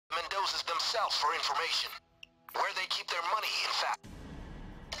Mendozas themselves for information. Where they keep their money, in fact.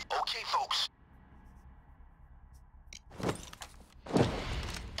 Okay, folks.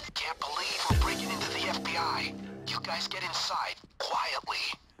 Can't believe we're breaking into the FBI. You guys get inside, quietly.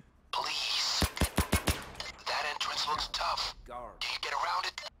 Please. That entrance looks tough. Guard. Can you get around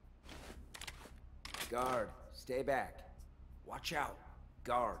it? Guard, stay back. Watch out.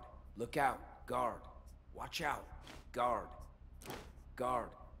 Guard, look out. Guard, watch out. Guard. Guard.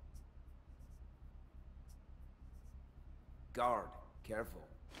 Guard, careful.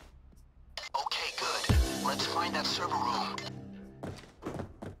 Okay, good. Let's find that server room.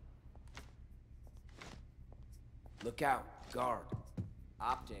 Look out. Guard.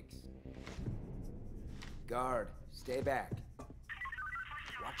 Optics. Guard, stay back.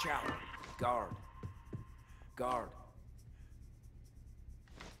 Watch out. Guard. Guard.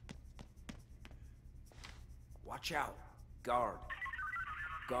 Watch out. Guard.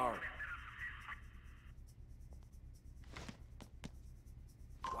 Guard.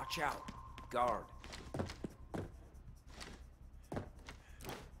 Watch out. Guard.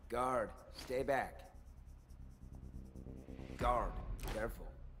 Guard, stay back. Guard,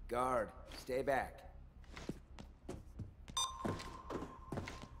 careful. Guard, stay back.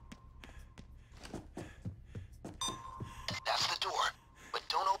 That's the door, but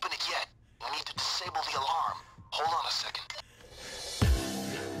don't open it yet. We need to disable the alarm. Hold on a second.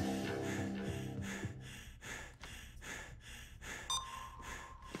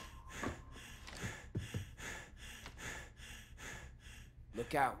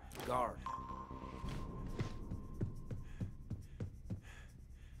 Look out. Guard.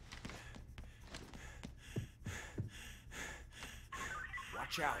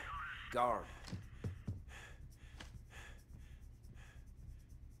 Watch out. Guard.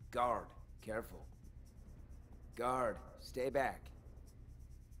 Guard. Careful. Guard. Stay back.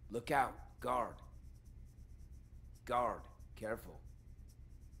 Look out. Guard. Guard. Careful.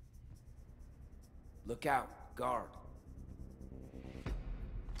 Look out. Guard.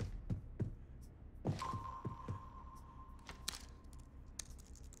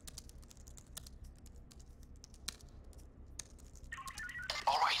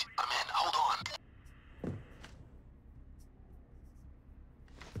 All right, I'm in. Hold on.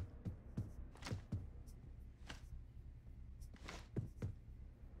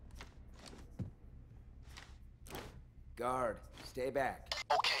 Guard. Stay back.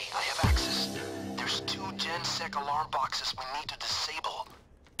 Okay, I have access. There's 2 GenSec alarm boxes we need to disable.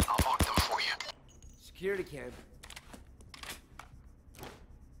 I'll mark them for you. Security cam.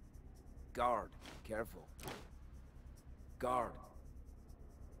 Guard. Careful. Guard.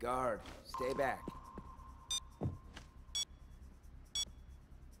 Guard. Stay back.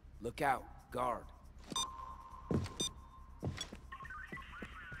 Look out. Guard.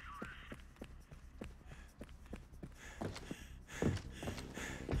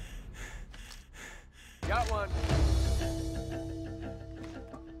 Got one.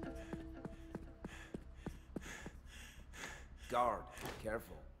 Guard.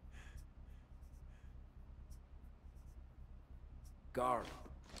 Careful. Guard.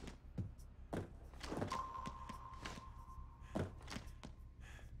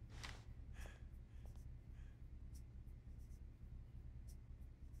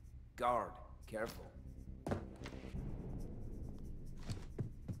 Guard. Careful.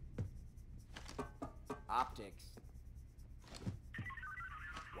 Optics.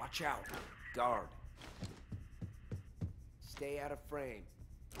 Watch out. Guard. Stay out of frame.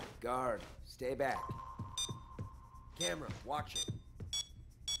 Guard. Stay back. Camera. Watch it.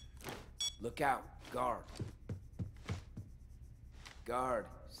 Look out. Guard. Guard.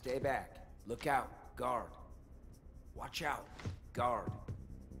 Stay back. Look out. Guard. Watch out. Guard.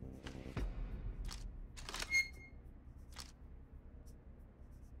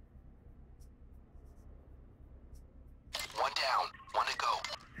 One down. One to go.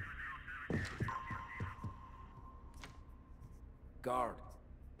 Guard.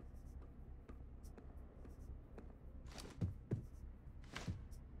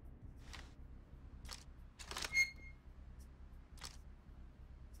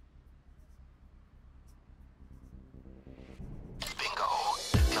 Bingo.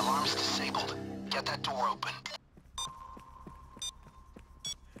 The alarm's disabled. Get that door open.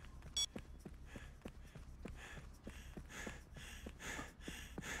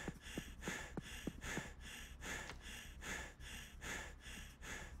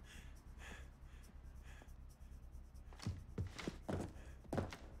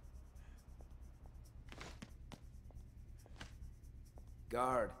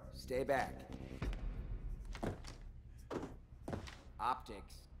 Guard. Stay back.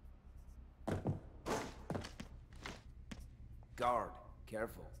 Optics. Guard.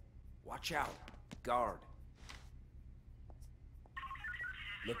 Careful. Watch out. Guard.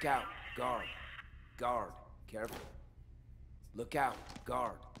 Look out. Guard. Guard. Careful. Look out.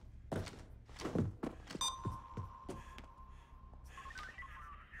 Guard.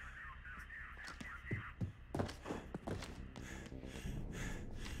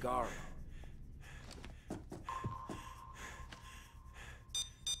 Guard.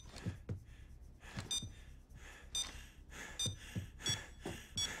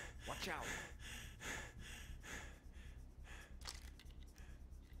 Watch out.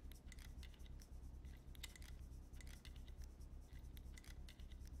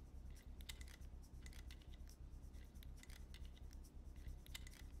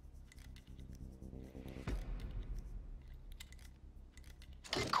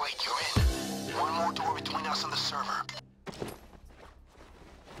 Great, you're in. One more door between us and the server.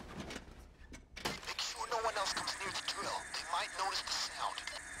 Make sure no one else comes near the drill. They might notice the sound.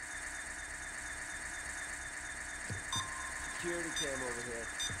 Security cam over here.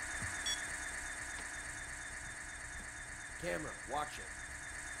 Camera, watch it.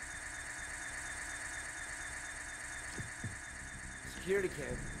 Security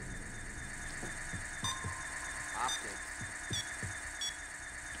cam. Optics.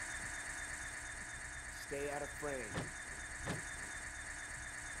 Stay out of frame.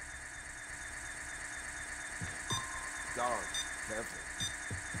 Guard, careful.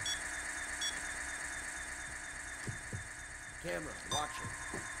 Camera, watch it.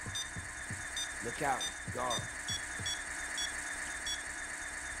 Look out, guard.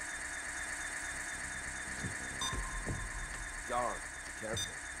 Guard,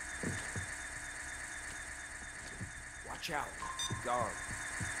 careful. Watch out, guard.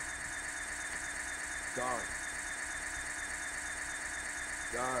 Guard.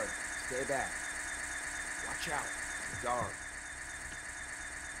 Guard, stay back. Watch out, guard.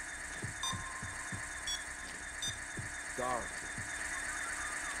 Guard.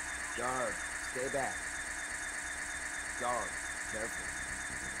 Guard, stay back. Guard, careful.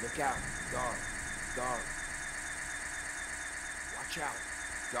 Look out, guard. Guard. Watch out,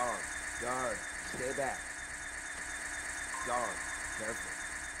 guard. Guard, stay back. Guard, careful.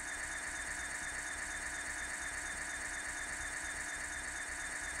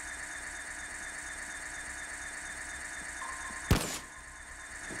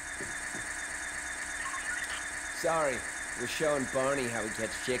 Sorry, we're showing Barney how he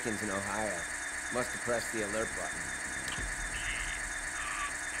catches chickens in Ohio. Must have pressed the alert button.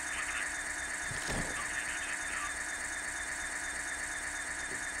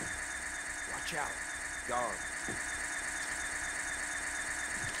 Watch out. Guard.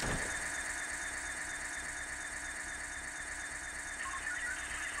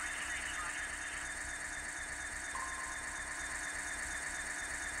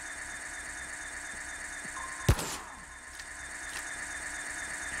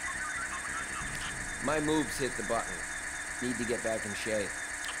 My moves hit the button. Need to get back in shape.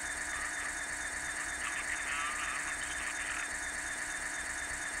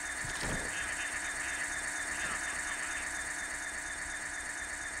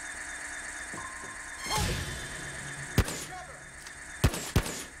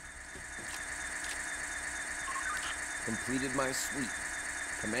 Completed my sweep.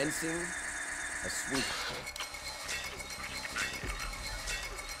 Commencing a sweep.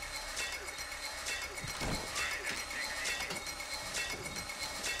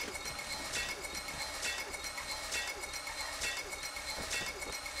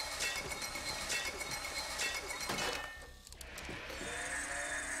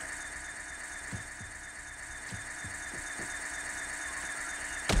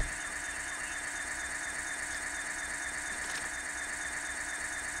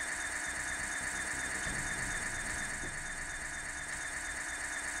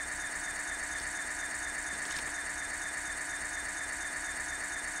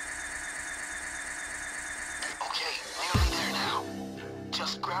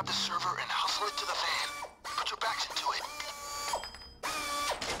 Just grab the server and hustle it to the van. Put your backs into it.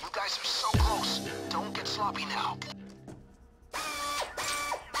 You guys are so close. Don't get sloppy now.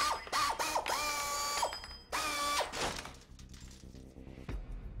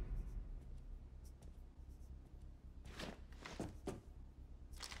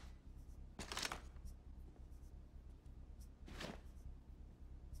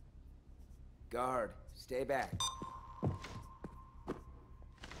 Guard, stay back.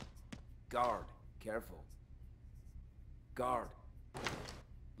 Guard, careful. Guard.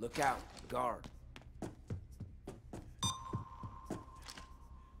 Look out, guard.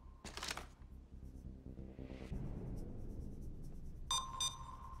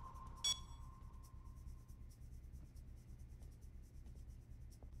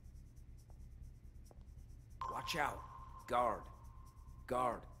 Watch out. Guard.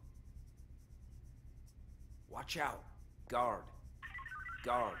 Guard. Watch out. Guard.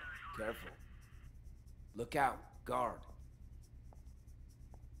 Guard. Careful. Look out. Guard.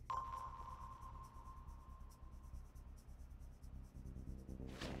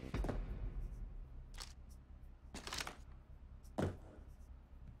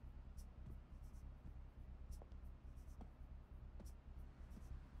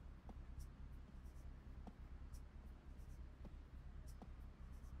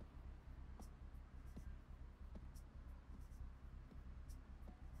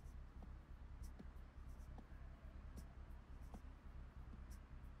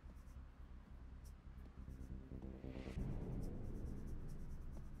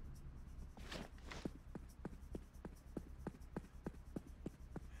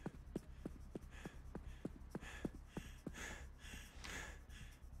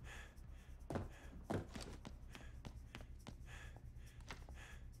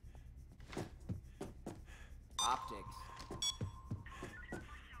 Optics.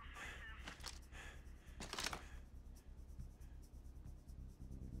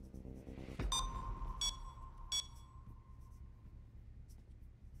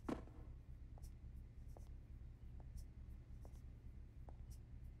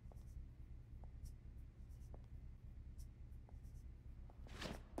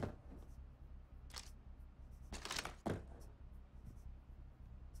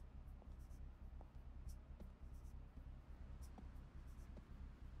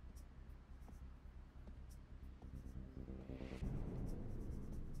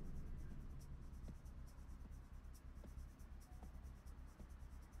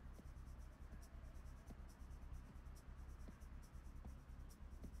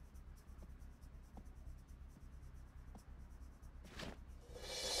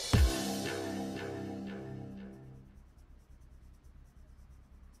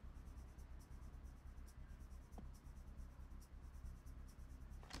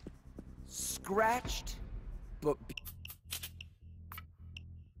 Scratched, but...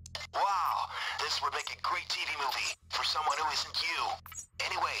 Wow, this would make a great TV movie for someone who isn't you.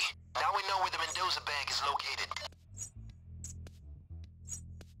 Anyway, now we know where the Mendoza bag is located.